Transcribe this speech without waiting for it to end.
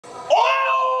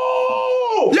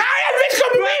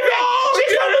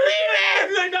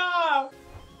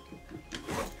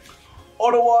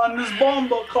Ottawa this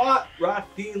bomba caught Rock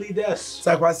Dealey Des. It's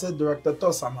like what I said, Director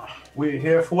Tosama. We're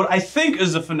here for what I think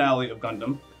is the finale of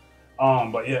Gundam.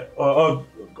 But yeah, well,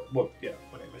 yeah,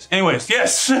 whatever. Anyways,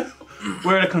 yes,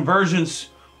 we're at a convergence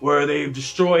where they've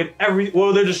destroyed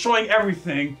they're destroying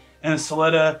everything, and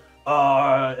Soletta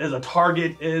is a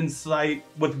target in sight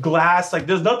with glass. Like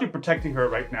there's nothing protecting her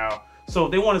right now. So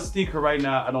if they want to sneak her right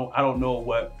now, I don't know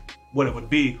what it would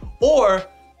be. Or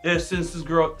if since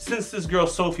this girl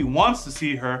Sophie wants to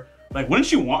see her, like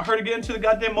wouldn't you want her to get into the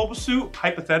goddamn mobile suit?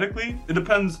 Hypothetically, it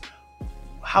depends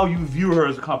how you view her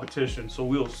as a competition. So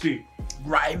we'll see.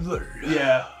 Rival.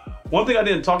 Yeah. One thing I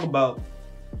didn't talk about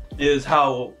is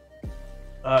how,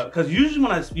 because usually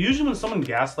when someone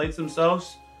gaslights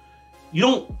themselves, you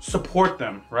don't support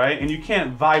them, right? And you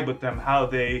can't vibe with them how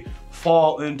they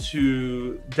fall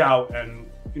into doubt and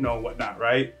whatnot,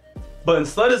 right? But in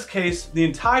Soletta's case, the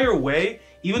entire way,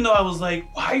 even though I was like,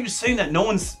 why are you saying that? No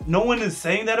one is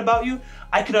saying that about you.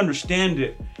 I could understand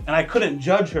it, and I couldn't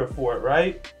judge her for it,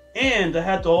 right? And I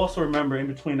had to also remember in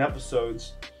between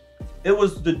episodes, it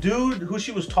was the dude who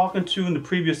she was talking to in the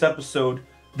previous episode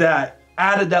that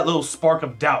added that little spark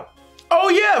of doubt. Oh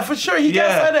yeah, for sure. He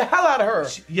gaslighted the hell out of her.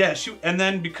 And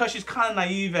then because she's kind of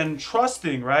naive and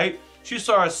trusting, right? She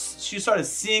started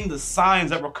seeing the signs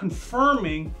that were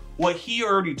confirming what he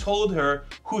already told her,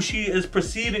 who she is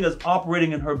perceiving as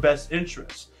operating in her best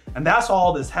interest. And that's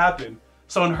all this happened.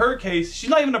 So in her case, she's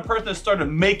not even a person that started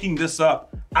making this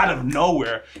up out of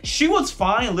nowhere. She was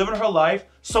fine living her life.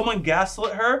 Someone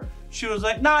gaslit her. She was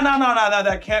like, no,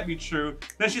 that can't be true.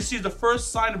 Then she sees the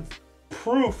first sign of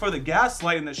proof for the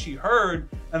gaslighting that she heard,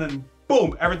 and then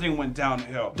boom, everything went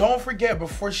downhill. Don't forget,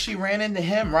 before she ran into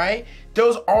him, right? There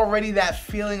was already that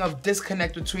feeling of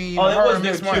disconnect between her and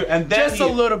Miss Martin. And then just a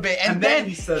little bit. And then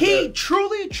he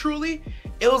truly,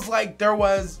 it was like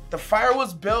the fire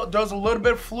was built, there was a little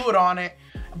bit of fluid on it,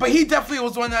 but he definitely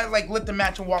was the one that like lit the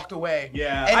match and walked away.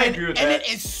 Yeah, I agree with that. And then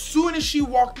as soon as she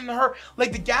walked into her,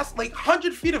 like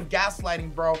 100 feet of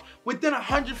gaslighting, bro, within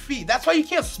 100 feet. That's why you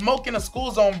can't smoke in a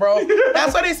school zone, bro.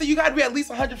 That's why they say you gotta be at least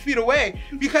 100 feet away,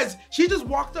 because she just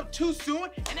walked up too soon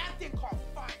and that thing caught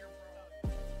fire,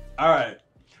 bro. All right.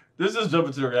 Let's just jump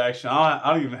into the reaction.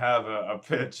 I don't even have a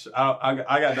pitch. I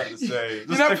got nothing to say.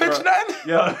 You're not pitching nothing?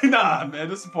 Yeah, nah, man.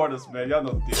 Just support us, man. Y'all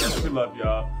know the deal. We love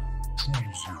y'all.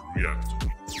 React.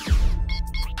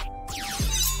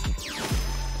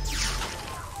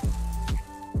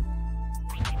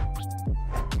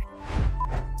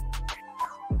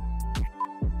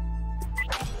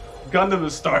 Gundam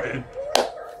is started.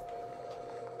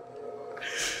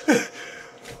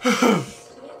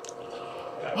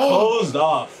 Closed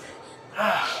off.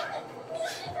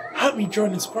 Help me,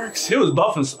 Jordan Sparks. He was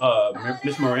buffing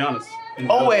Miss Mariana's.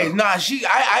 Always, nah.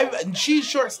 She's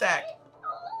short stack.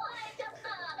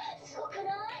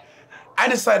 I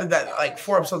decided that like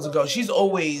 4 episodes ago. She's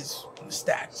always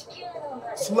stacked.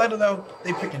 Soletta though,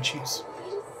 they pick and choose.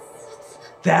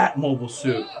 That mobile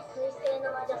suit.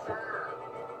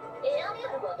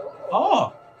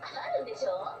 Oh.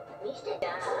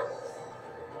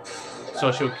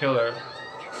 So she'll kill her.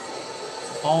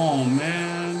 Oh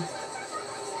man.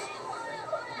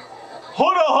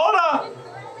 Hold on.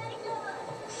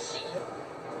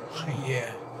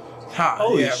 Yeah. Ha,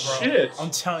 holy yeah, bro. shit. I'm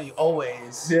telling you,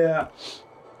 always. Yeah.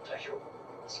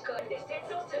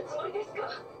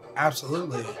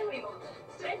 Absolutely.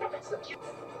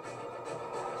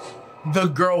 The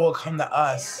girl will come to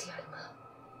us.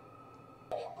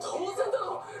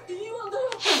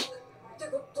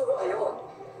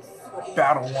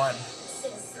 Battle 1.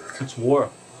 It's war.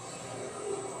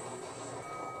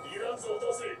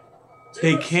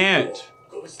 They can't.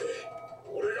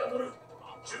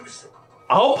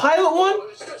 Oh, pilot one?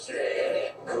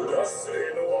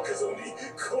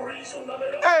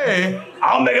 Hey!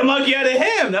 I'll make a monkey out of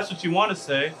him. That's what you want to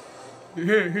say.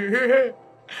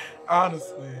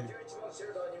 Honestly.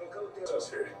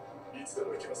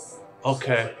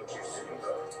 Okay.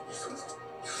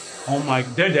 Oh my,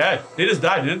 they're dead. They just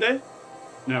died, didn't they?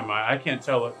 Never mind, I can't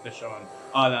tell what they're showing.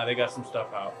 Oh no, they got some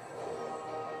stuff out.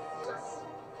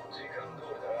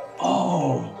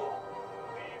 Oh.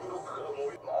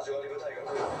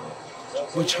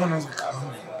 Which one is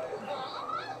coming?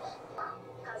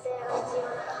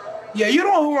 Yeah, you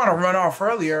don't want to run off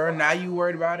earlier, and now you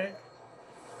worried about it?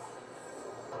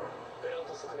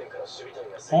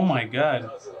 Oh my god.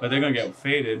 But they're gonna get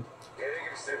faded.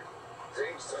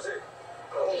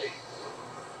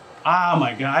 Ah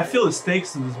my god, I feel the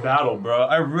stakes in this battle, bro.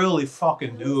 I really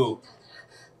fucking do.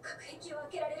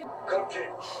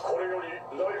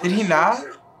 Did he not?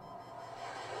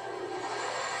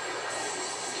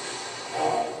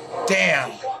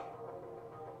 Damn.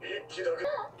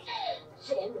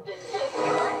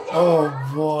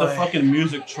 Oh boy. The fucking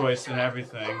music choice and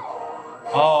everything.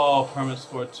 Oh, permit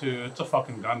score 2. It's a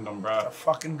fucking Gundam, bro. A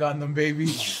fucking Gundam, baby.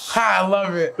 Ha, I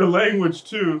love it. The language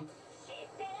too.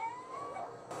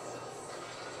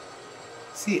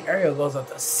 See, Ariel goes up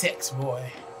to 6,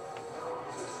 boy.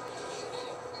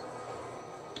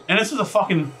 And this is a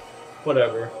fucking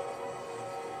whatever.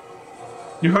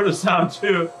 You heard the sound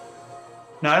too.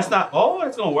 No, that's not. Oh,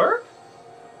 it's gonna work.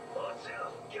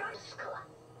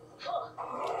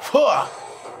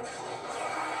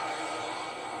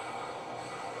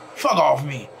 Fuck off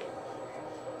me.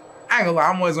 I ain't gonna lie,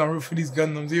 I'm always gonna root for these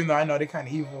Gundams, even though I know they're kind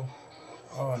of evil.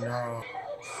 Oh no.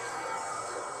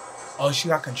 Oh, she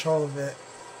got control of it.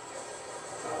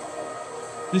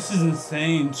 This is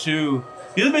insane too.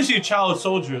 These are basically child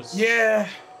soldiers. Yeah.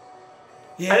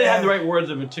 Yeah. I didn't have the right words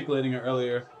of articulating it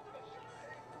earlier.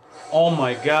 Oh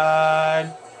my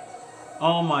god.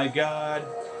 Oh my god.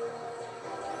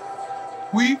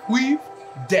 We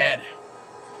dead.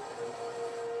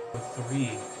 3.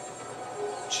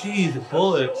 Jeez,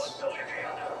 bullets.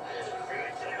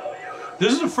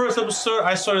 This is the first episode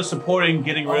I started supporting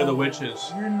getting rid of the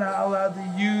witches. You're not allowed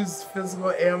to use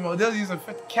physical ammo. They're using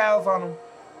 50 cals on them.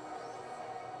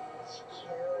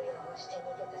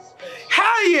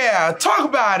 Hell yeah! Talk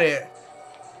about it!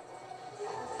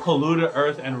 Polluted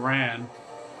Earth and ran.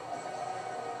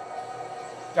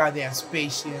 Goddamn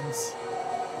Spatians.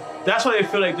 That's why they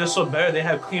feel like they're so better. They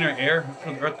have cleaner air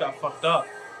because the Earth got fucked up.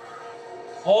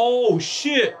 Oh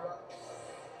shit!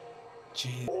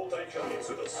 Jeez.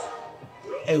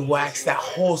 It waxed that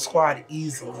whole squad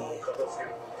easily.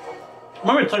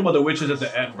 Remember talking about the witches at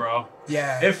the end, bro?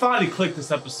 Yeah. It finally clicked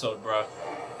this episode, bro.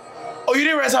 Oh, you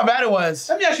didn't realize how bad it was?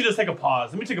 Let me actually just take a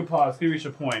pause. Let me take a pause. Can you reach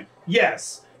your point?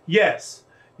 Yes. Yes.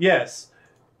 Yes.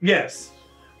 Yes.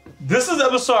 This is the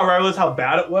episode where I realized how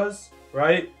bad it was,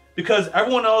 right? Because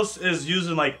everyone else is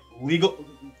using like legal,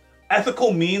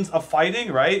 ethical means of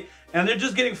fighting, right? And they're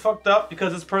just getting fucked up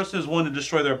because this person is willing to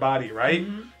destroy their body, right?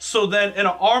 Mm-hmm. So then in an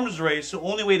arms race, the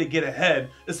only way to get ahead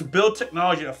is to build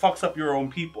technology that fucks up your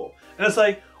own people. And it's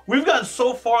like, we've gotten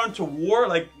so far into war,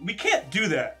 like, we can't do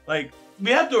that. Like,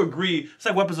 we have to agree, it's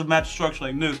like weapons of mass destruction,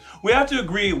 like nukes. We have to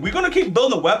agree, we're gonna keep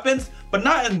building the weapons, but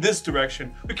not in this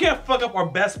direction. We can't fuck up our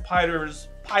best pilots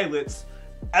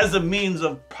as a means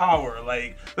of power.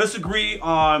 Like, let's agree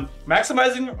on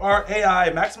maximizing our AI,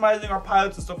 maximizing our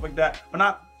pilots and stuff like that, but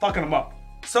not fucking them up.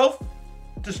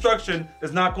 Self-destruction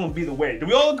is not going to be the way. Do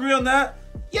we all agree on that?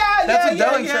 Yeah. That's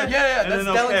Delling's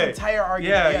entire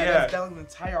argument. Yeah. That's Delling's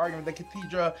entire argument. The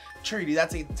Kdrama treaty.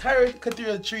 That's the entire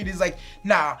Kdrama treaty. Is like,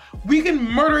 nah, we can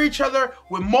murder each other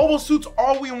with mobile suits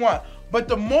all we want, but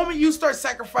the moment you start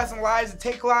sacrificing lives and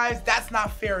take lives, that's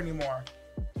not fair anymore.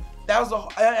 That was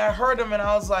I heard him and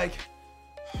I was like,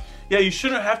 yeah, you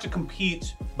shouldn't have to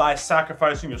compete by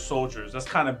sacrificing your soldiers. That's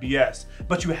kind of BS.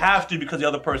 But you have to because the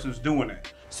other person's doing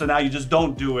it. So now you just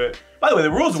don't do it. By the way,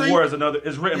 the rules of war is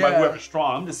written by whoever's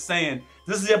strong. I'm just saying,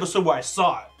 this is the episode where I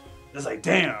saw it. It's like,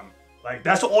 damn. Like,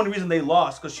 that's the only reason they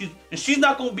lost. Because she's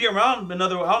not going to be around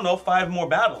another, I don't know, 5 more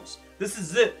battles. This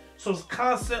is it. So it's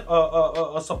constant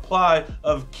a supply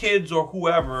of kids or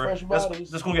whoever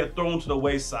that's going to get thrown to the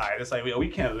wayside. It's like, we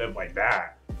can't live like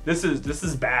that. This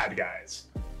is bad, guys.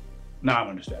 Now I'm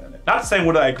understanding it. Not saying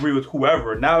whether I agree with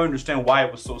whoever. Now I understand why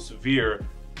it was so severe.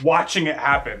 Watching it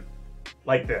happen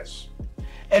like this.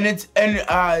 And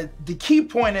the key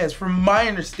point is, from my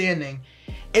understanding,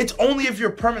 it's only if your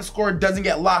permit score doesn't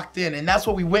get locked in, and that's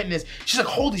what we witnessed. She's like,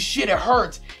 holy shit, it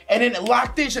hurts. And then it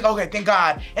locked in, she's like, okay, thank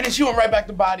God. And then she went right back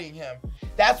to bodying him.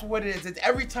 That's what it is. It's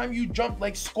every time you jump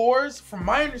like scores, from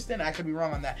my understanding, I could be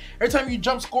wrong on that. Every time you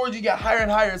jump scores, you get higher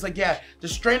and higher. It's like, yeah, the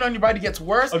strain on your body gets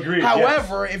worse. Agreed.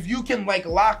 However, if you can like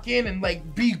lock in and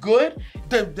like be good,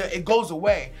 it goes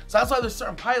away. So that's why there's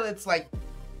certain pilots like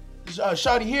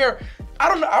Shawty here. I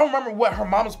don't remember what her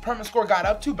mama's permit score got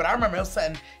up to, but I remember it was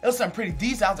something pretty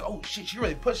decent. I was like, oh shit, she's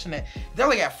really pushing it. They're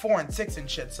like at 4 and 6 and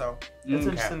shit, so it's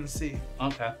interesting to see.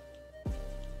 Okay.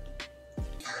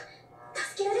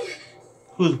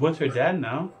 Who's with her dad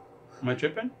now? Am I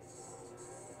tripping?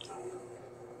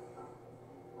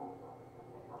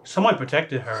 Someone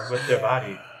protected her with their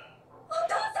body.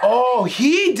 Oh,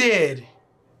 he did.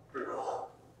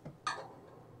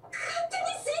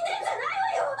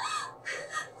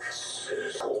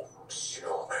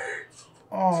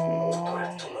 Oh.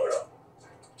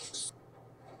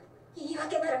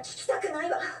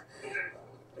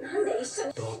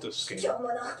 Don't escape.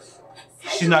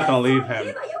 She's not gonna leave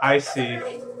him. I see.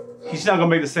 He's not gonna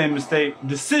make the same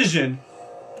decision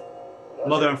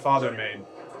mother and father made.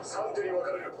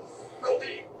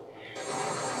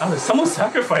 Oh, someone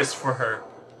sacrificed for her.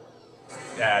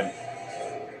 Dad.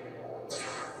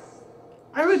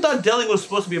 I really thought Deli was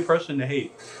supposed to be a person to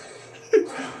hate.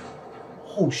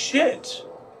 Oh shit.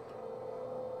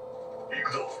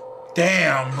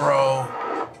 Damn, bro.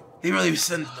 They really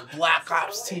sent the Black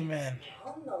Ops team in.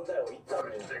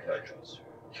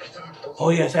 Oh,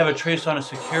 he has to have a trace on a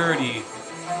security.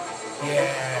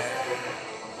 Yeah.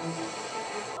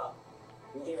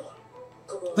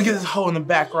 Look at this hole in the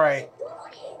back right.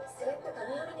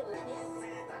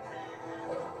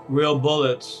 Real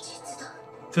bullets.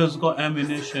 Physical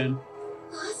ammunition.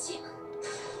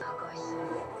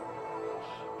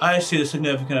 I see the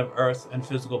significance of Earth and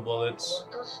physical bullets.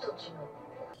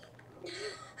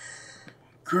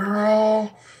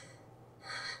 Girl.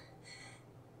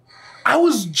 I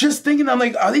was just thinking, I'm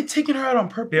like, are they taking her out on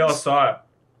purpose? They all saw it.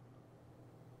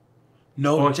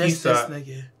 No, just this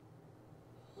nigga.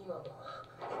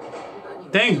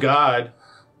 Thank God.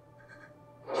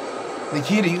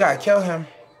 Nikita, you gotta kill him.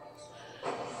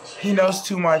 He knows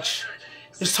too much.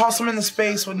 Just toss him into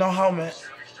space with no helmet.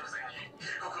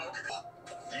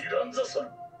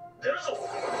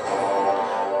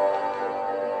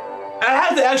 I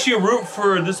had to actually root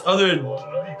for this other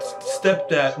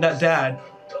stepdad, not dad,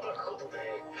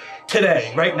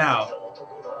 today, right now.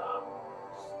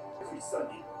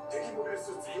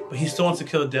 But he still wants to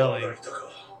kill Deli.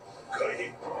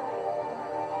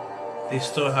 They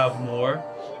still have more.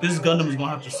 This Gundam is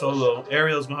gonna have to solo.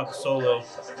 Ariel's gonna have to solo.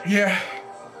 Yeah.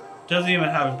 Doesn't even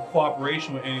have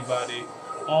cooperation with anybody.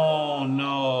 Oh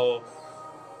no.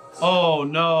 Oh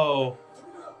no.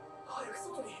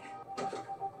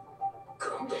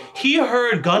 He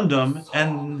heard Gundam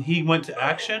and he went to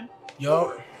action?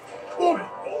 Yup.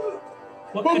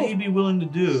 What could he be willing to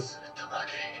do?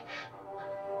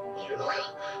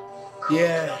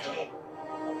 Yeah.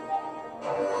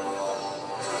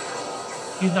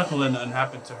 He's not gonna let nothing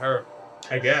happen to her,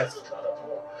 I guess.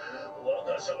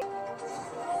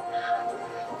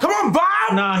 Come on,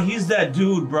 Bob! Nah, he's that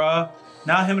dude, bruh.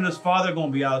 Now him and his father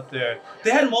gonna be out there. They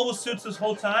had mobile suits this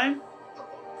whole time?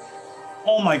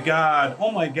 Oh my God, oh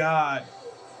my God.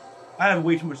 I have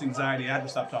way too much anxiety. I have to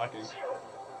stop talking.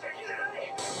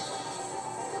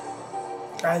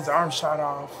 Guy's arm shot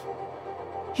off.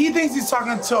 He thinks he's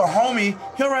talking to a homie.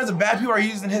 He realize the bad people are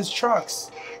using his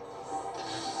trucks.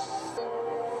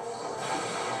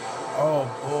 Oh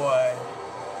boy.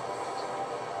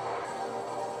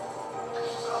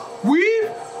 Weave?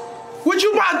 What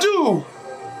you about to do?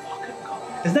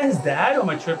 Is that his dad or am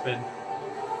I tripping?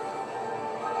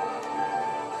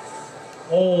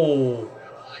 Oh.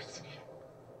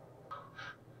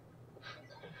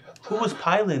 Who was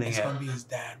piloting it? It's gonna be his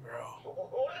dad, bro.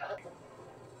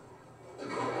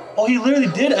 Oh, he literally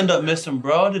did end up missing,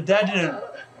 bro. The dad didn't.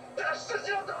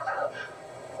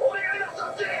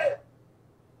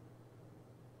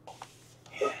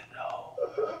 Yeah, no.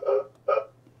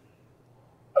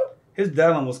 His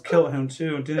dad almost killed him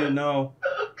too and didn't know.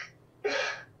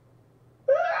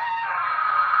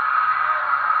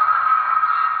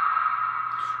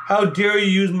 How dare you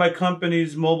use my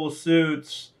company's mobile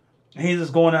suits? And he's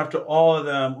just going after all of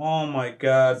them. Oh my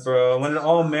God, bro. When it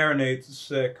all marinates, it's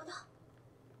sick.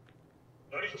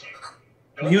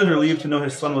 And he was relieved to know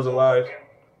his son was alive.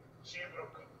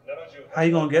 How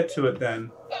you gonna get to it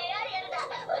then?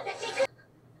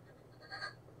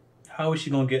 How is she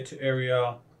gonna get to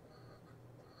Ariel?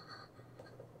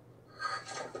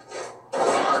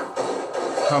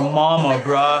 Her mama,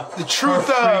 bruh. The truth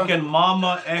of freaking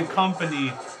mama and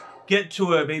company. Get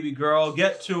to it, baby girl.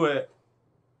 Get to it.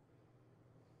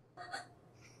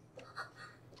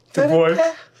 The boy.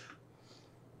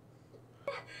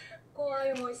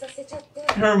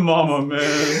 Her mama, man.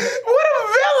 What a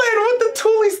villain! With the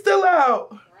toolie still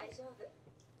out.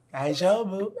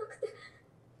 Daijoubu.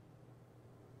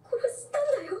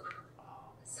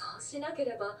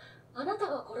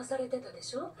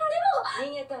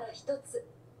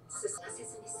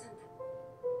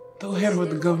 Don't hit him with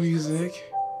the good music.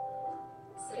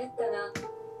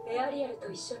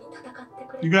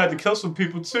 You're gonna have to kill some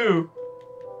people too.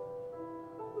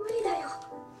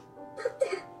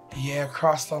 Yeah,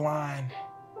 cross the line.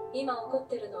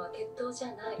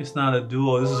 It's not a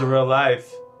duel, this is a real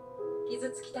life.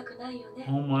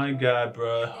 Oh my God,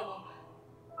 bro.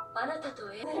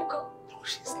 No,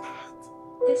 she's not.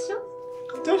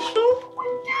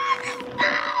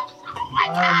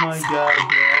 Oh my God,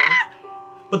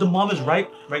 bro. But the mom is right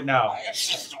now.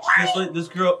 This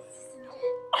girl,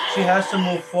 she has to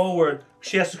move forward.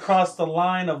 She has to cross the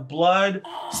line of blood.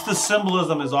 The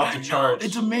symbolism is off the charts.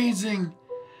 It's amazing.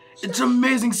 It's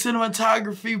amazing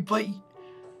cinematography, but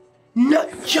No,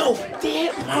 yo,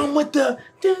 damn, mom with the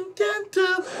dun, dun,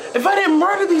 dun. If I didn't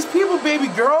murder these people, baby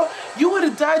girl, you would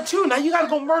have died too. Now you gotta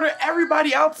go murder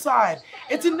everybody outside.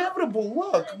 It's inevitable.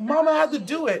 Look, mama had to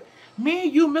do it. Me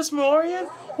and you, Miss Melorian,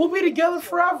 we'll be together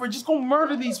forever. Just go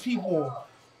murder these people.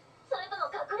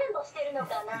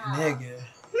 Nigga.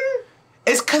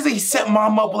 It's cause they set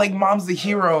mom up like mom's the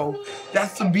hero.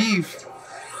 That's the beef.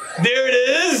 There it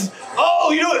is.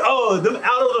 Oh, you know what? Oh, the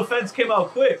out of the fence came out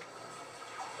quick.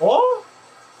 Oh?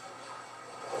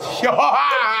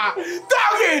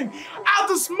 Dogging! Out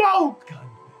the smoke!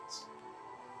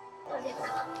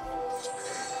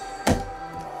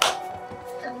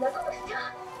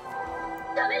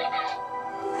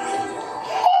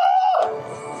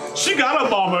 She got a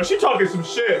mama. She talking some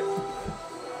shit.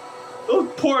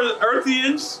 Those poor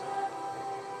Earthians.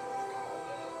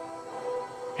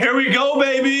 Here we go,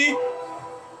 baby.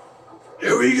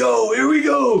 Here we go. Here we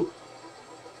go.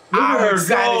 Look at her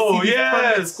go.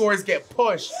 Yes. Scores get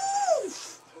pushed.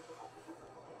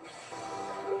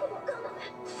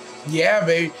 Yeah,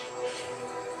 baby.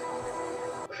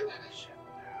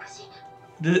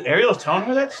 Did Ariel's telling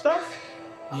her that stuff?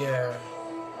 Yeah.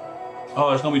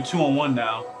 Oh, it's gonna be 2-on-1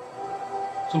 now.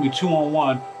 It's gonna be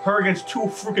 2-on-1. Her against 2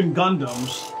 freaking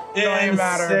Gundams.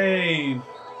 Insane.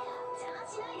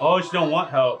 Oh, she don't want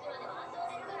help.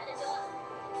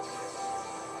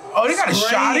 Oh, they got a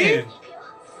shot in.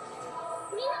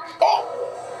 Oh!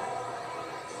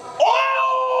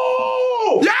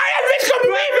 Oh! Yeah, that bitch gonna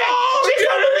believe it! She's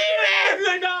gonna believe it!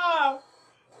 Like, nah.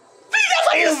 See,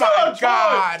 that's like oh my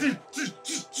god!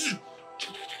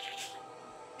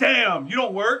 Damn, you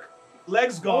don't work?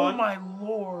 Legs gone. Oh my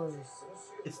lord.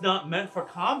 It's not meant for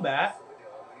combat.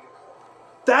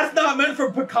 That's not meant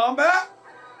for combat?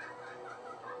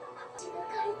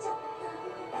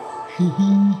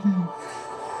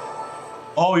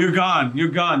 Oh, you're gone. You're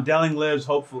gone. Delling lives,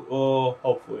 hopefully. Oh,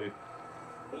 hopefully.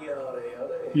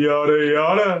 Yada,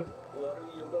 yada.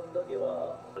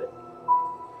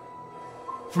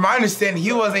 From my understanding,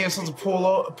 he wasn't even supposed to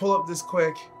pull up this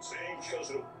quick.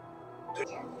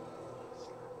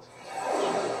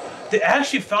 They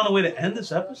actually found a way to end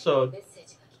this episode.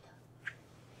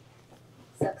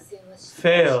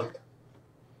 Failed.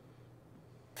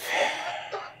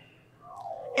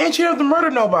 And she didn't have to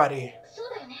murder nobody.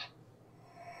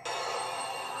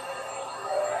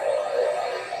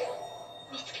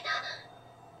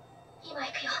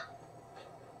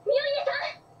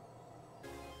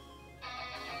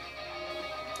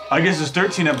 I guess it's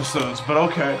 13 episodes, but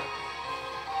okay.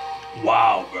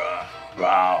 Wow, bruh.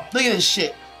 Wow. Look at this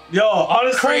shit. Yo,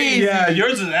 honestly, crazy. Yeah,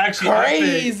 yours is actually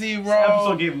crazy, epic. bro. This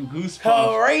episode gave him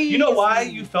goosebumps. Crazy. You know why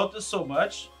you felt this so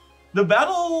much? The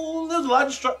battle, there's a lot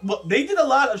of well, they did a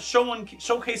lot of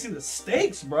showcasing the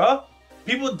stakes, bruh.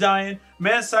 People dying,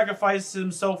 man sacrificed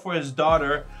himself for his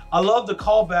daughter. I love the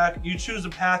callback. You choose a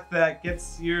path that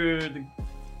gets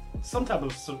some type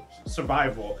of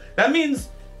survival. That means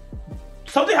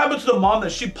something happened to the mom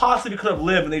that she possibly could have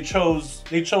lived, and they chose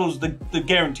the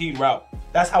guaranteed route.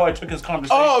 That's how I took his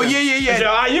conversation. Oh yeah. Said,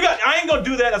 I ain't gonna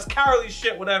do that. That's cowardly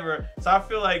shit, whatever. So I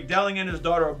feel like Delling and his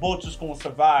daughter are both just gonna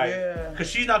survive. Yeah. Because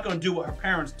she's not gonna do what her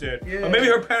parents did. Yeah. Or maybe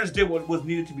her parents did what was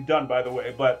needed to be done, by the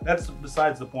way. But that's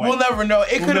besides the point. We'll never know.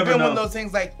 It could have been one of those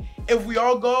things like, if we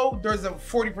all go, there's a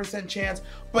 40% chance.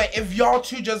 But if y'all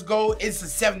two just go, it's a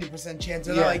 70% chance.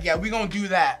 And they're like, yeah, we gonna do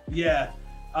that. Yeah.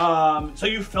 So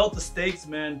you felt the stakes,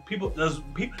 man. People just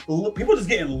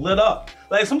getting lit up.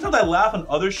 Like sometimes I laugh on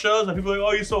other shows and people are like,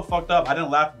 oh, you're so fucked up. I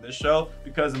didn't laugh at this show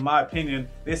because in my opinion,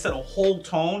 they set a whole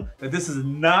tone that this is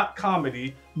not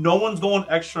comedy. No one's going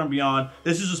extra and beyond.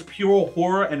 This is just pure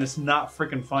horror and it's not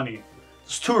freaking funny.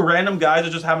 It's 2 random guys are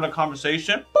just having a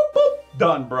conversation. Boop, boop,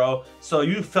 done, bro. So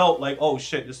you felt like, oh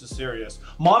shit, this is serious.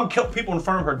 Mom killed people in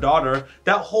front of her daughter.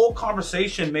 That whole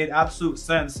conversation made absolute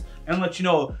sense and let you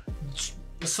know,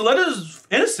 Soletta's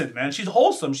innocent, man. She's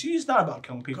wholesome. She's not about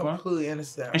killing people. Completely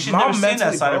innocent. And she's never seen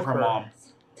that side of her mom.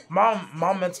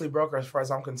 Mom mentally broke her as far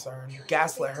as I'm concerned.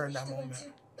 Gaslit her in that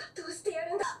moment.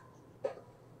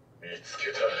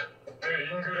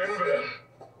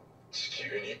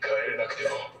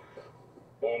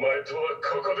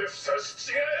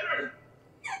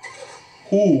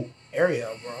 Who?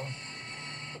 Ariel, bro.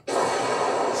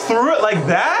 Threw it like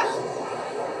that?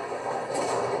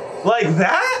 Like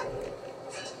that?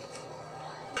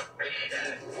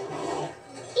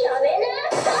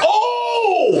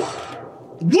 Oh!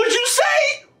 What'd you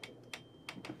say?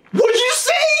 What'd you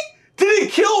say? Did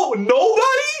it kill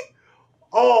nobody?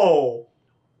 Oh,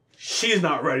 she's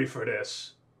not ready for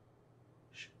this.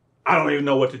 I don't even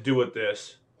know what to do with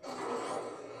this.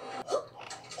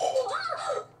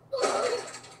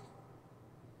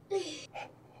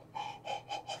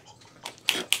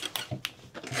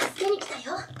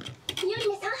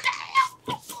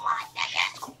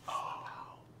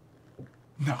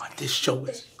 This show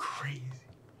is crazy.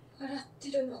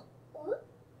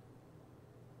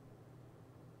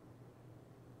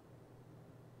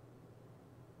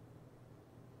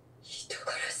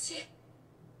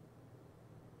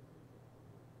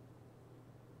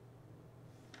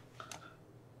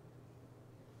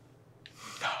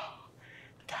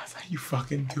 That's how you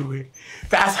fucking do it.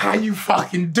 That's how you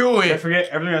fucking do it. Forget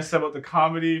everything I said about the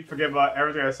comedy. Forget about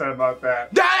everything I said about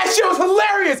that. That shit was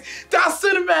hilarious. That's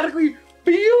cinematically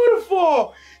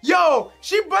beautiful. Yo,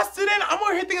 she busted in. I'm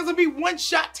over here thinking it's gonna be one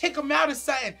shot, take him out or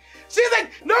something. She's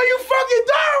like, no, you fucking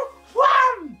don't.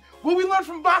 Wham! What we learned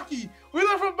from Baki? We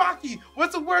learned from Baki.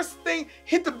 What's the worst thing?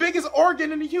 Hit the biggest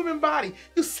organ in the human body.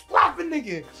 You slap a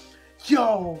nigga.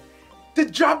 Yo, the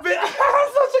drop it.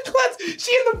 Such a klutz.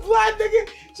 She in the blood, nigga.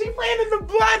 She playing in the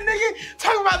blood, nigga.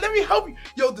 Talking about, let me help you.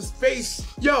 Yo, the space.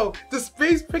 Yo, the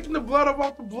space picking the blood up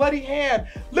off the bloody hand.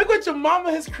 Look what your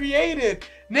mama has created.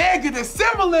 Nigga, the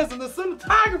symbolism, the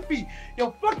cinematography.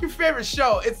 Yo, fuck your favorite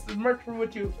show. It's the Mercury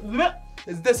with you.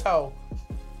 It's this hoe.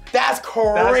 That's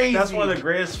crazy. That's one of the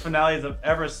greatest finales I've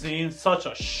ever seen. Such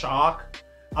a shock.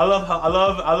 I love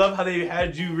how they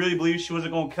had you really believe she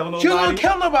wasn't gonna kill nobody. She wasn't gonna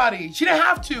kill nobody. She didn't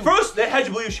have to. First, they had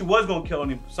you believe she was gonna kill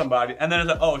somebody, and then it's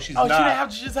like, oh, she's not. Oh, she didn't have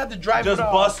to. She just had to drive it off.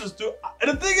 Just busts through.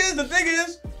 And the thing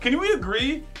is, can we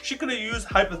agree? She could have used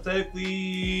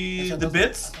hypothetically the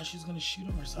bits. I thought she was gonna shoot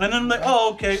him or something. And then I'm like,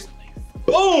 oh, okay,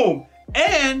 boom.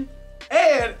 And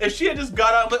if she had just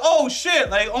got out, I'm like, oh shit,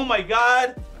 like, oh my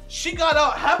god, she got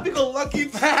out happy-go-lucky.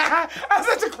 I'm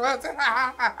such a classic.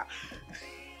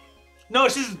 No,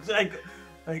 she's like,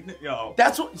 yo.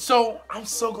 That's what, so I'm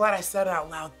so glad I said it out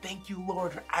loud. Thank you,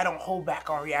 Lord. I don't hold back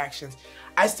on reactions.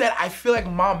 I said, I feel like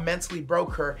mom mentally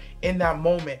broke her in that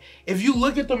moment. If you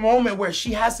look at the moment where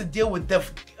she has to deal with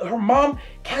her mom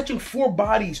catching 4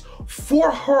 bodies for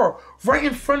her right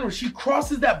in front of her, she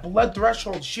crosses that blood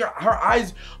threshold. Her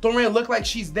eyes don't really look like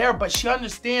she's there, but she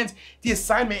understands the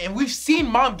assignment. And we've seen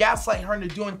mom gaslight her into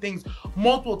doing things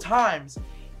multiple times.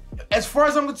 As far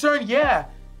as I'm concerned, yeah.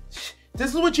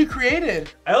 This is what you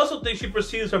created. I also think she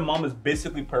perceives her mom as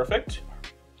basically perfect.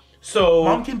 So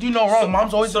mom can do no wrong.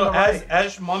 Mom's always done right.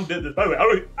 As mom did this. By the way,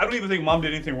 I don't even think mom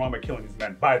did anything wrong by killing these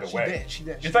men. By the way, she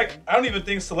did. In fact, I don't even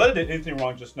think Celeste did anything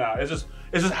wrong just now. It's just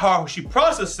how she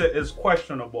processed it is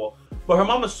questionable. But her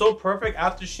mom is so perfect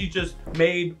after she just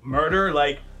made murder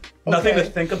like nothing to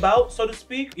think about, so to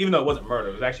speak. Even though it wasn't murder,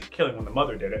 it was actually killing when the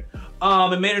mother did it.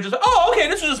 It made her just like, oh, okay,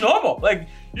 this is just normal. Like,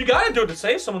 you gotta do it to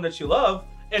save someone that you love.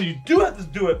 And you do have to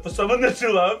do it for someone that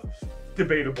you love.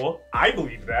 Debatable. I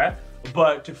believe that.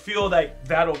 But to feel like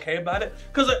that okay about it,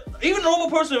 because even a normal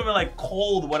person would be like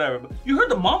cold, whatever. But you heard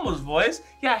the mama's voice.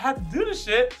 Yeah, I had to do this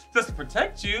shit just to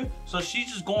protect you. So she's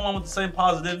just going on with the same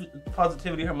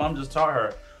positivity her mom just taught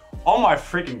her. Oh my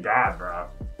freaking god, bro.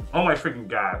 Oh my freaking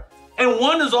god. And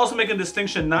one is also making a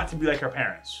distinction not to be like her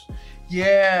parents.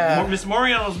 Yeah. Miss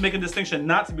Morion was making a distinction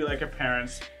not to be like her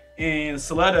parents. And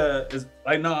Saletta is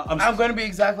like, no, I'm gonna be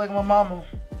exactly like my mama.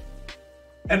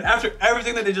 And after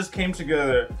everything that they just came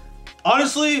together,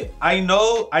 honestly, I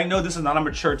know this is not a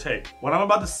mature take. What I'm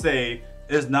about to say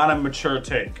is not a mature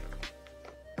take.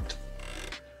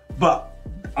 But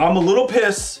I'm a little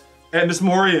pissed at Miss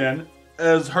Morion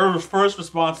as her first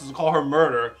response is to call her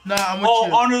murder. Nah, I'm with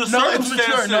you. Under the circumstances. It's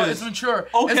mature. No, it's mature.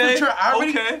 Okay. It's mature. I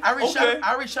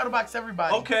already shadowboxed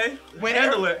everybody. Okay.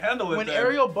 Handle it. When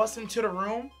Ariel busts into the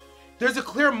room, there's a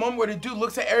clear moment where the dude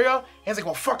looks at Ariel and he's like,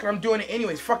 well, fuck it, I'm doing it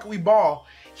anyways. Fuck it, we ball.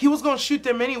 He was gonna shoot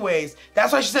them anyways.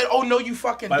 That's why she said, oh, no, you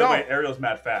fucking don't. By the way, Ariel's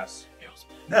mad fast.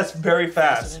 That's very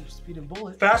fast. Faster than a speeding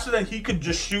bullet. Faster than he could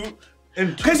just shoot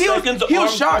in 2 seconds. He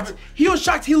was shocked. He was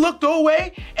shocked. He looked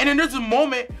away, and then there's a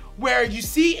moment where you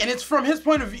see, and it's from his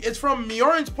point of view, it's from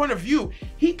Miorion's point of view.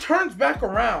 He turns back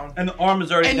around. And the arm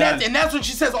is already dead. And that's when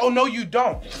she says, oh, no, you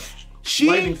don't.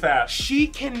 Lightning fast. She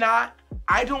cannot.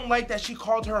 I don't like that she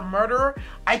called her a murderer.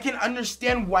 I can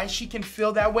understand why she can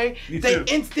feel that way. The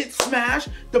instant smash,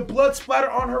 the blood splatter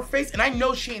on her face, and I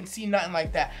know she ain't seen nothing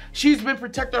like that. She's been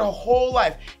protected her whole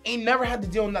life. Ain't never had to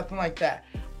deal with nothing like that.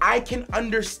 I can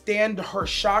understand her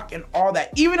shock and all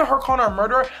that. Even her calling her a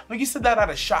murderer, like you said that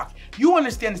out of shock. You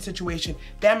understand the situation.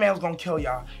 That man's gonna kill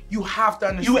y'all. You have to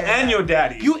understand You and your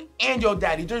daddy. You and your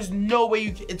daddy. There's no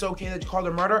way it's okay that you called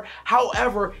her murder.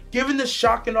 However, given the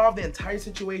shock and all of the entire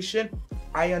situation,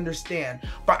 I understand.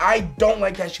 But I don't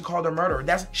like that she called her murderer.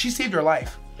 She saved her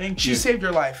life. Thank you. She saved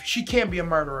her life. She can't be a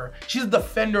murderer. She's a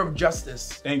defender of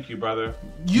justice. Thank you, brother.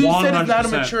 You 100%. Said it's not a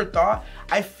mature thought.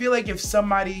 I feel like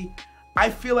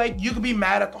you could be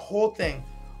mad at the whole thing,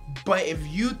 But if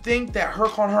you think that her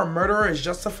calling her a murderer is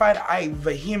justified, I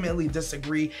vehemently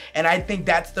disagree. And I think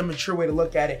that's the mature way to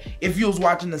look at it. If you was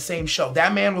watching the same show,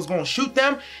 that man was going to shoot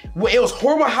them. It was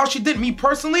horrible how she did. Me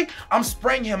personally, I'm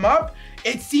spraying him up.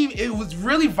 It was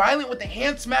really violent with the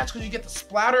hand smash because you get the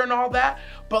splatter and all that.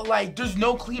 But like, there's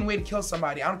no clean way to kill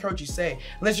somebody. I don't care what you say.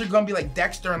 Unless you're gonna be like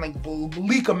Dexter and like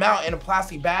leak them out in a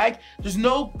plastic bag. There's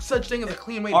no such thing as a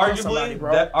clean way to kill somebody,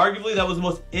 bro. Arguably, that was the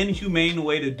most inhumane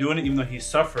way to do it, even though he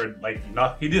suffered. Like,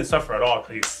 he didn't suffer at all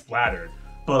because he splattered.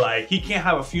 But like, he can't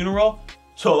have a funeral.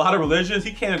 So a lot of religions,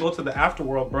 he can't go to the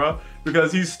afterworld, bro,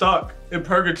 because he's stuck in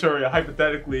purgatory,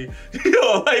 hypothetically. You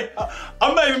know, like,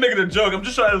 I'm not even making a joke. I'm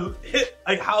just trying to hit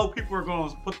like how people are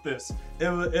going to put this.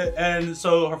 And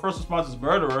so her first response is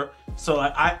murderer. So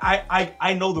like,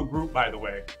 I know the group, by the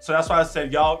way. So that's why I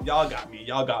said y'all got me,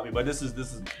 But this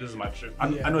is my truth.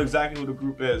 I know exactly who the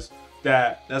group is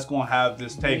that's going to have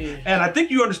this take. Yeah. And I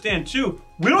think you understand too.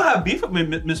 We don't have beef with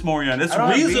Miss Morian. It's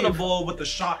reasonable with the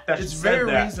shock that she said that. It's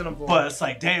very reasonable. But it's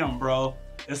like, damn, bro.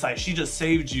 It's like she just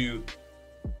saved you,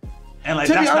 and like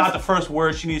that's not the first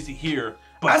word she needs to hear.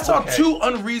 But I saw two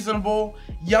unreasonable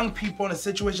young people in a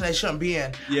situation they shouldn't be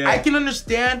in. Yeah. I can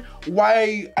understand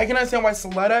why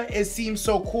Soletta seems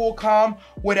so cool, calm,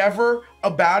 whatever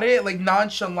about it, like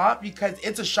nonchalant, because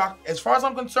it's a shock. As far as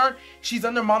I'm concerned, she's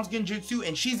under mom's genjutsu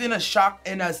and she's in a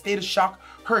state of shock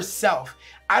herself.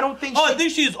 I don't think. I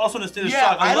think she's also in a state of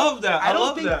shock. I love that.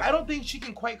 I don't think she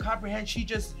can quite comprehend. She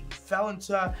just fell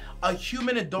into a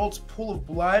human adult's pool of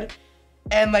blood.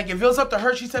 And like, if it was up to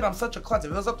her, she said, I'm such a klutz.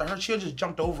 If it was up to her, she would just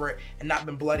jumped over it and not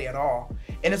been bloody at all.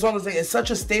 And it's one of those things, it's such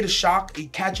a state of shock,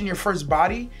 catching your first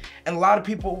body. And a lot of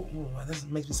people, this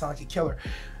makes me sound like a killer.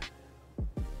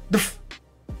 It's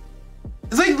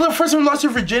like the first time you lost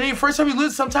your virginity, first time you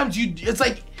lose, sometimes it's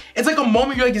like a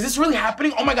moment you're like, is this really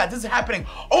happening? Oh my God, this is happening.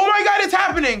 Oh my God, it's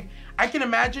happening. I can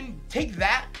imagine, take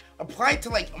that, apply it to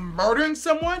like murdering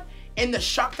someone, and the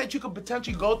shock that you could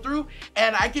potentially go through.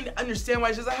 And I can understand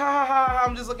why she's like, ha,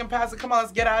 I'm just looking past it. Come on,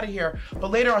 let's get out of here.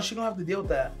 But later on, she's gonna have to deal with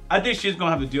that. I think she's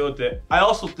gonna have to deal with it. I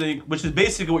also think, which is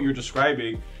basically what you're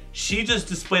describing, she just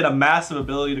displayed a massive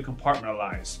ability to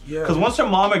compartmentalize. Yeah. Because once her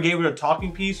mama gave her a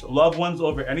talking piece, loved ones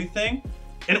over anything,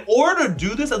 in order to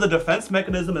do this as a defense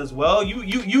mechanism as well,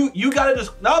 you gotta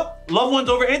just, nope, loved ones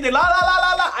over anything, la,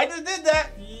 I just did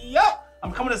that, yep,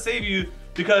 I'm coming to save you.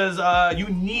 Because you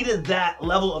needed that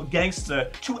level of gangster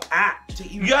to act.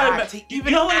 You know how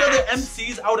many other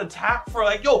MCs I would attack for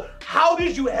like, yo, how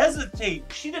did you hesitate?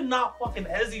 She did not fucking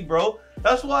hesitate, bro.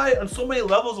 That's why on so many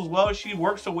levels as well, she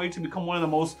works her way to become one of the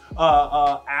most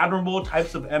admirable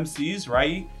types of MCs,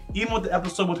 right? Even with the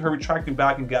episode with her retracting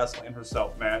back and gaslighting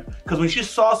herself, man. Because when she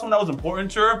saw something that was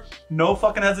important to her, no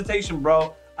fucking hesitation,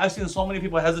 bro. I've seen so many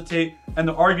people hesitate, and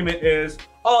the argument is,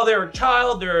 oh, they're a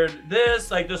child, they're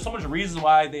this, like there's so much reason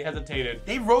why they hesitated.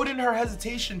 They wrote in her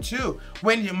hesitation too.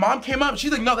 When your mom came up,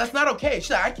 she's like, no, that's not okay.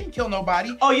 She's like, I can't kill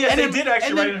nobody. Oh yes, they did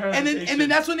actually write in her hesitation. And then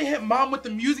that's when they hit mom with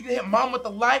the music, they hit mom with the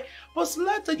light. But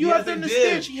Soletta, you have to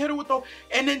understand, she hit her with the,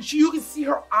 and then you can see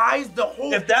her eyes, the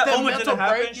whole, if that moment didn't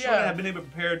happen, she wouldn't have been able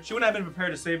prepared. She wouldn't have been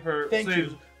prepared to save her,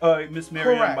 Miss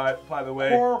Miriam, by the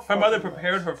way. Her mother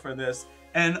prepared her for this.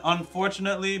 And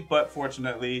unfortunately, but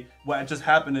fortunately, what just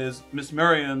happened is Miss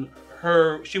Marion,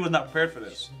 she was not prepared for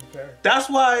this. That's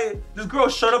why this girl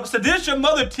showed up and said, didn't your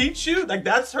mother teach you? Like,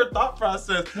 that's her thought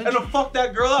process. And to fuck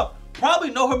that girl up. Probably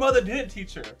no, her mother didn't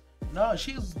teach her. No,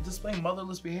 she was displaying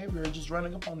motherless behavior and just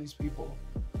running up on these people.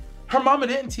 Her mama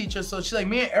didn't teach her, so she's like,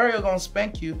 me and Ariel gonna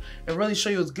spank you and really show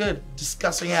you what's good,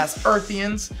 disgusting ass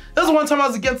Earthians. That was the one time I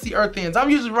was against the Earthians. I'm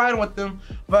usually riding with them,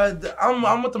 but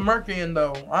I'm with the Mercurian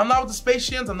though. I'm not with the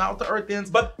Spatians, I'm not with the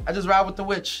Earthians, but I just ride with the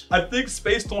witch. I think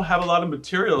space don't have a lot of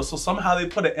material, so somehow they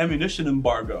put an ammunition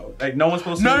embargo. Like no one's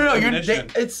supposed to use ammunition.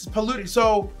 It's polluted.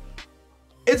 So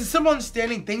it's a simple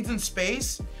understanding, things in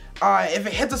space, if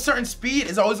it hits a certain speed,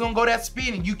 it's always gonna go that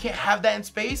speed and you can't have that in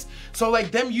space. So like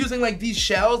them using like these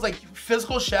shells, like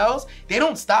physical shells, they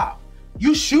don't stop.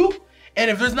 You shoot,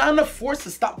 and if there's not enough force to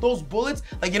stop those bullets,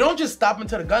 like you don't just stop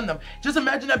into the Gundam. Just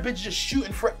imagine that bitch just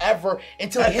shooting forever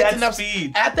until it hits enough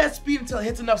speed. At that speed until it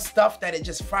hits enough stuff that it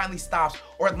just finally stops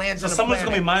or it lands on the planet. Someone's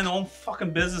gonna be minding their own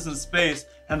fucking business in space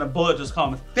and the bullet just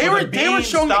comes. They were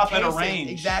showing the casings.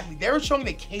 Exactly. They were showing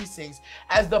the casings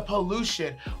as the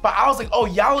pollution. But I was like, oh,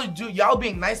 y'all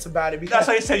being nice about it. Because that's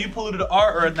why you said you polluted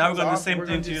our Earth. Now we're gonna do the same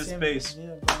thing to your space.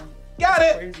 Yeah, bro. Got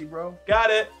it. Crazy, bro. Got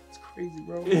it. It's crazy,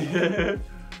 bro.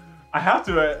 I have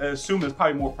to assume it's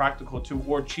probably more practical too,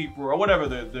 or cheaper, or whatever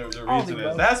the reason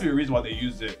is. There has to be a reason why they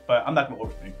used it, but I'm not gonna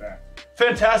overthink that.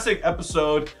 Fantastic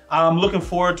episode. I'm looking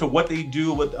forward to what they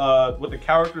do with the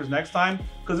characters next time,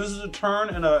 because this is a turn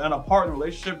and a part in the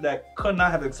relationship that could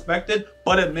not have expected,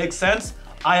 but it makes sense.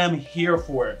 I am here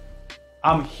for it.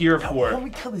 I'm here for it. When we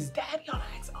kill his daddy on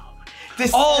X. We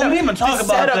didn't even talk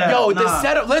about that. Yo, the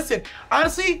setup. Listen,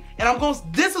 honestly, and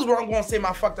this is where I'm going to say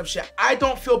my fucked up shit. I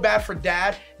don't feel bad for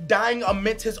Dad dying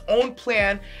amidst his own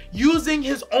plan, using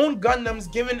his own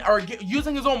Gundams,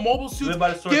 using his own mobile suits. Live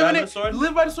by the sword, die by the sword?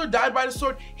 Live by the sword, died by the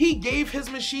sword. He gave his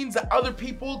machines to other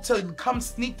people to come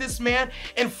sneak this man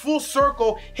in full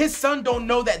circle. His son don't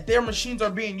know that their machines are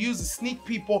being used to sneak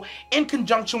people in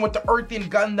conjunction with the Earthian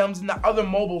Gundams and the other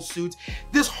mobile suits.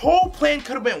 This whole plan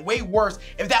could have been way worse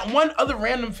if that one other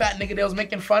random fat nigga they was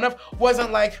making fun of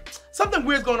wasn't like, something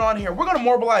weird's going on here. We're gonna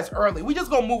mobilize early. We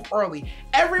just gonna move early.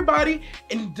 Everybody,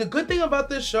 and the good thing about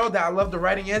this show that I love the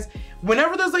writing is,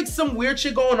 whenever there's like some weird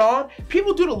shit going on,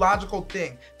 people do the logical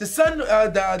thing. The son,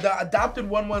 the adopted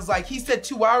one was like, he said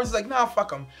 2 hours. He's like, nah,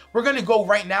 fuck him. We're gonna go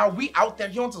right now. We out there.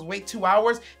 He wants us to wait 2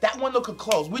 hours. That window could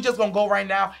close. We just gonna go right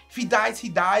now. If he dies, he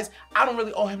dies. I don't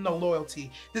really owe him no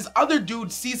loyalty. This other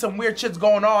dude sees some weird shit's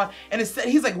going on, and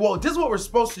he's like, whoa, this is what we're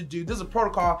supposed to do. This is a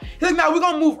protocol. He's like, nah, we're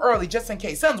gonna move early just in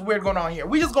case. Something's weird going on here.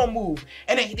 We just gonna move.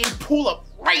 And they pull up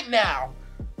right now.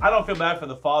 I don't feel bad for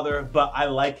the father, but I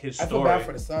like his story. I feel bad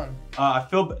for the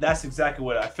son. That's exactly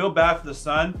what I feel bad for the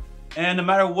son. And no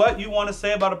matter what you want to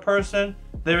say about a person,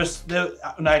 no,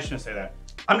 I shouldn't say that.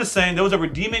 I'm just saying there was a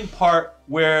redeeming part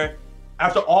where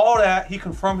after all that, he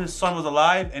confirmed his son was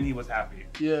alive and he was happy.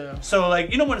 Yeah. So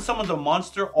like, you know when someone's a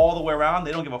monster all the way around,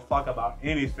 they don't give a fuck about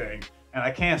anything. And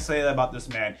I can't say that about this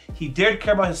man. He did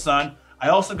care about his son. I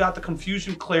also got the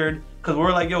confusion cleared because we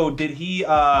were like, yo, did he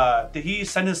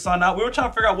send his son out? We were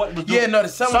trying to figure out what was doing. Yeah, no, the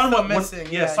son was missing.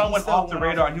 Son went off the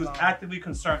radar and he was actively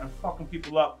concerned and fucking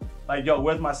people up. Like, yo,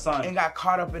 where's my son? And got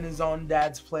caught up in his own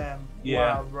dad's plan.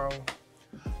 Yeah. Wow, bro.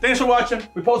 Thanks for watching.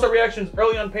 We post our reactions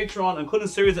early on Patreon, including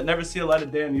series that never see a light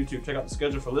of day on YouTube. Check out the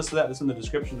schedule for a list of that. It's in the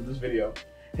description of this video.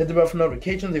 Hit the bell for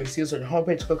notifications. If you see us on the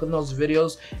homepage, click on those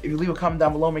videos. If you leave a comment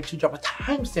down below, make sure you drop a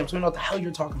timestamp so we know what the hell you're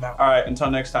talking about. All right,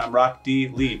 until next time, Rock D.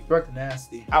 Lee. Direct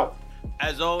Nasty. Out.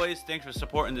 As always, thanks for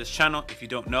supporting this channel. If you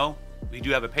don't know, we do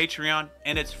have a Patreon,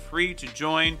 and it's free to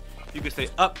join. You can stay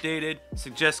updated,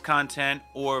 suggest content,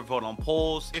 or vote on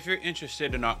polls. If you're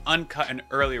interested in our uncut and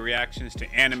early reactions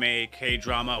to anime,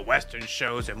 K-drama, Western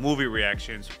shows, and movie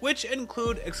reactions, which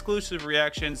include exclusive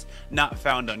reactions not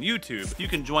found on YouTube, you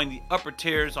can join the upper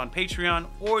tiers on Patreon,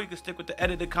 or you can stick with the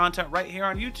edited content right here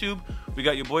on YouTube. We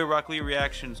got Yaboyrocklee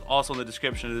Reactions also in the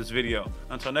description of this video.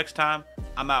 Until next time,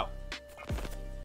 I'm out.